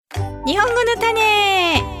日本語の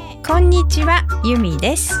種。こんにちは、ゆみ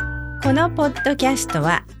です。このポッドキャスト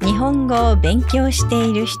は日本語を勉強して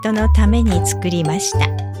いる人のために作りました。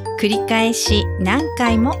繰り返し何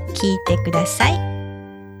回も聞いてください。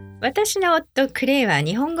私の夫クレイは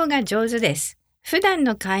日本語が上手です。普段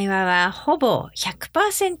の会話はほぼ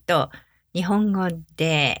 100% 日本語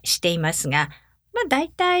でしていますが、だい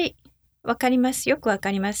たいわかります。よくわ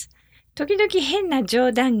かります。時々変な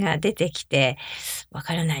冗談が出てきてわ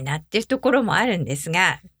からないなっていうところもあるんです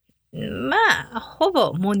が、ほ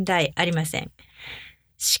ぼ問題ありません。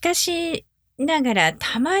しかしながら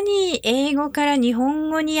たまに英語から日本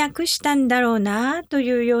語に訳したんだろうなと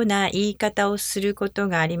いうような言い方をすること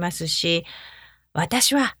がありますし、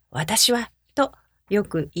私はとよ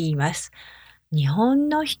く言います。日本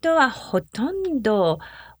の人はほとんど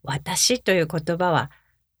私という言葉は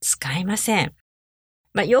使いません。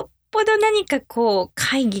よっぽど何か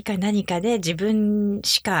会議か何かで自分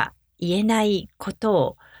しか言えないこと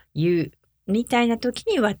を言うみたいな時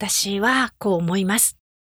に私はこう思います。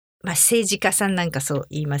政治家さんなんかそう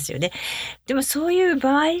言いますよね。でもそういう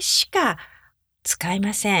場合しか使い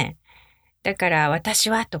ません。だから私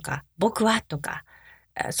はとか僕はとか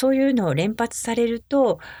そういうのを連発される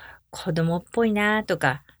と子供っぽいなと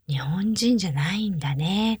か日本人じゃないんだ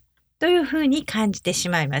ねというふうに感じてし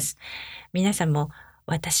まいます。皆さんも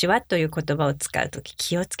私はという言葉を使うとき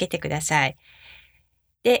気をつけてください。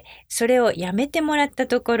で、それをやめてもらった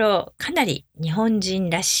ところ、かなり日本人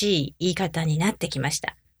らしい言い方になってきまし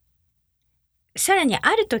た。さらにあ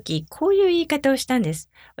るとき、こういう言い方をしたんです。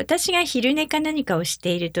私が昼寝か何かをし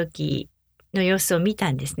ているときの様子を見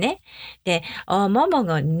たんですね。で、ママ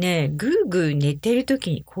がね、ぐーぐー寝てると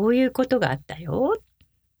きにこういうことがあったよ。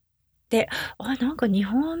で、なんか日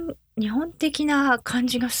本的な感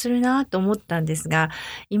じがするなと思ったんですが、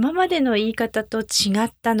今までの言い方と違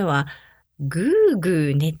ったのは、ぐーぐ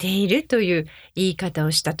ー寝ているという言い方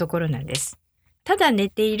をしたところなんです。ただ寝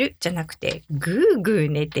ているじゃなくて、ぐーぐ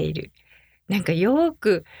ー寝ている。なんかよ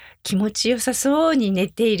く気持ちよさそうに寝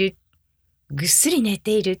ている、ぐっすり寝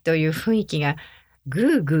ているという雰囲気が、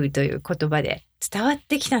ぐーぐーという言葉で伝わっ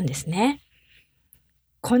てきたんですね。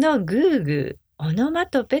このぐーぐー、オノマ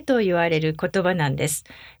トペと言われる言葉なんです。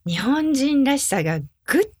日本人らしさがぐ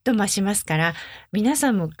っと増しますから、皆さ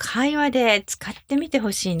んも会話で使ってみて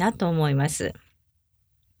ほしいなと思います。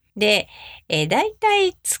で、だいた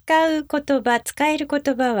い使える言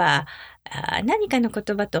葉は何かの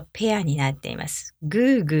言葉とペアになっています。ぐ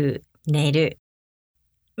ーぐー、寝る。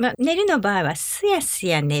寝るの場合はすやす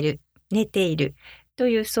や寝る、寝ている。と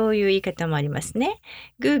いうそういう言い方もありますね。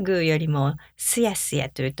ぐーぐーよりもすやすや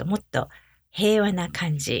というともっと平和な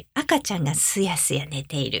感じ。赤ちゃんがすやすや寝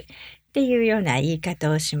ているっていうような言い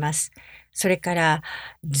方をします。それから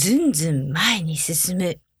ずんずん前に進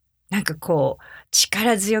む。なんか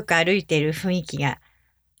力強く歩いている雰囲気が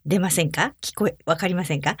出ませんか？わかりま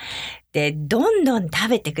せんか？で、どんどん食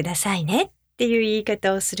べてくださいねっていう言い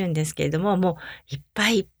方をするんですけれども、もういっぱ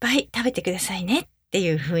いいっぱい食べてくださいねってい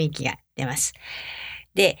う雰囲気が出ます。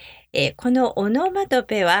で、このオノマト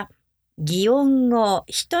ペは擬音語、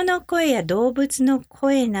人の声や動物の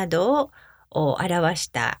声などを表し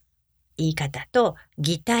た言い方と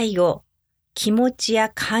擬態語、気持ち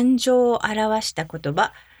や感情を表した言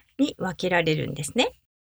葉に分けられるんですね。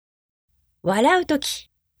笑うと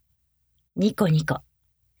き、ニコニコ、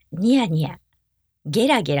ニヤニヤ、ゲ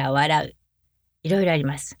ラゲラ笑う。いろいろあり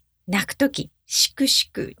ます。泣くとき、しく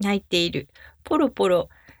しく泣いている。ポロポロ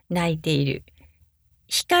泣いている。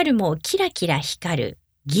光るもキラキラ光る。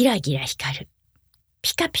ギラギラ光る。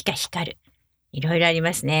ピカピカ光る。いろいろあり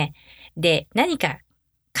ますね。で、何か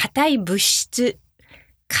硬い物質、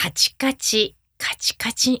カチカチ、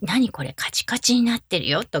何これカチカチになってる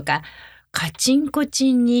よとか、カチンコ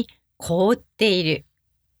チンに凍っている。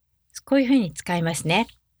こういうふうに使いますね。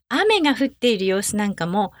雨が降っている様子なんか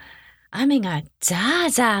も、雨がザ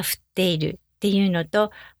ーザー降っているっていうの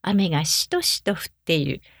と、雨がしとしと降ってい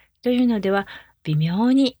るというのでは微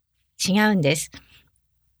妙に違うんです。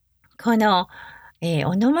この、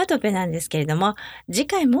オノマトペなんですけれども、次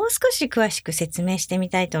回もう少し詳しく説明してみ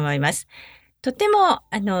たいと思います。とても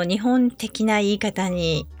日本的な言い方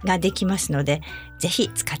ができますので、ぜひ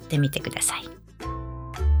使ってみてください。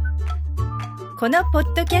このポ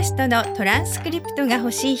ッドキャストのトランスクリプトが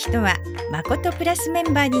欲しい人は、まことプラスメ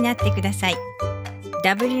ンバーになってください。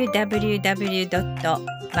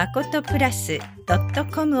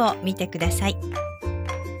www.makotoplus.com を見てください。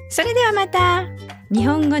それではまた。日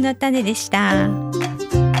本語の種でした。